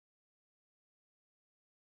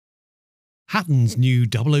Hattons' new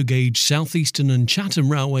 00-gauge Southeastern and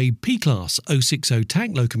Chatham Railway P-Class 060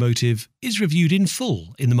 tank locomotive is reviewed in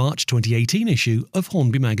full in the March 2018 issue of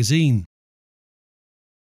Hornby magazine.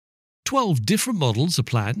 12 different models are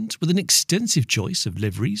planned, with an extensive choice of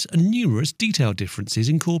liveries and numerous detail differences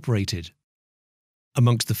incorporated.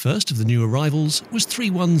 Amongst the first of the new arrivals was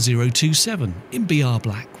 31027 in BR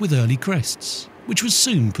black with early crests, which was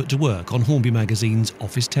soon put to work on Hornby magazine's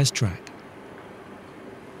office test track.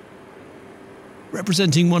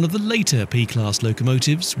 Representing one of the later P-Class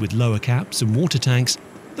locomotives with lower caps and water tanks,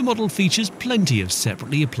 the model features plenty of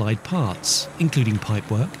separately applied parts, including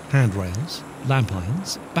pipework, handrails, lamp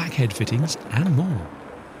irons, backhead fittings and more.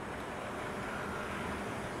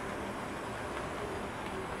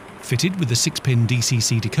 Fitted with a 6-pin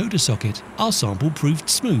DCC decoder socket, our sample proved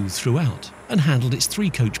smooth throughout and handled its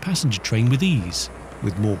 3-coach passenger train with ease,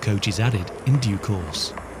 with more coaches added in due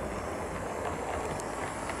course.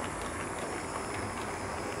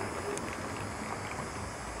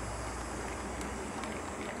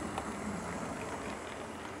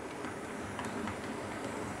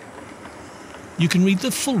 You can read the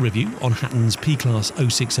full review on Hattons' P-Class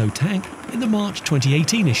 060 tank in the March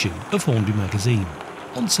 2018 issue of Hornby magazine,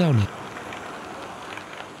 on sale now.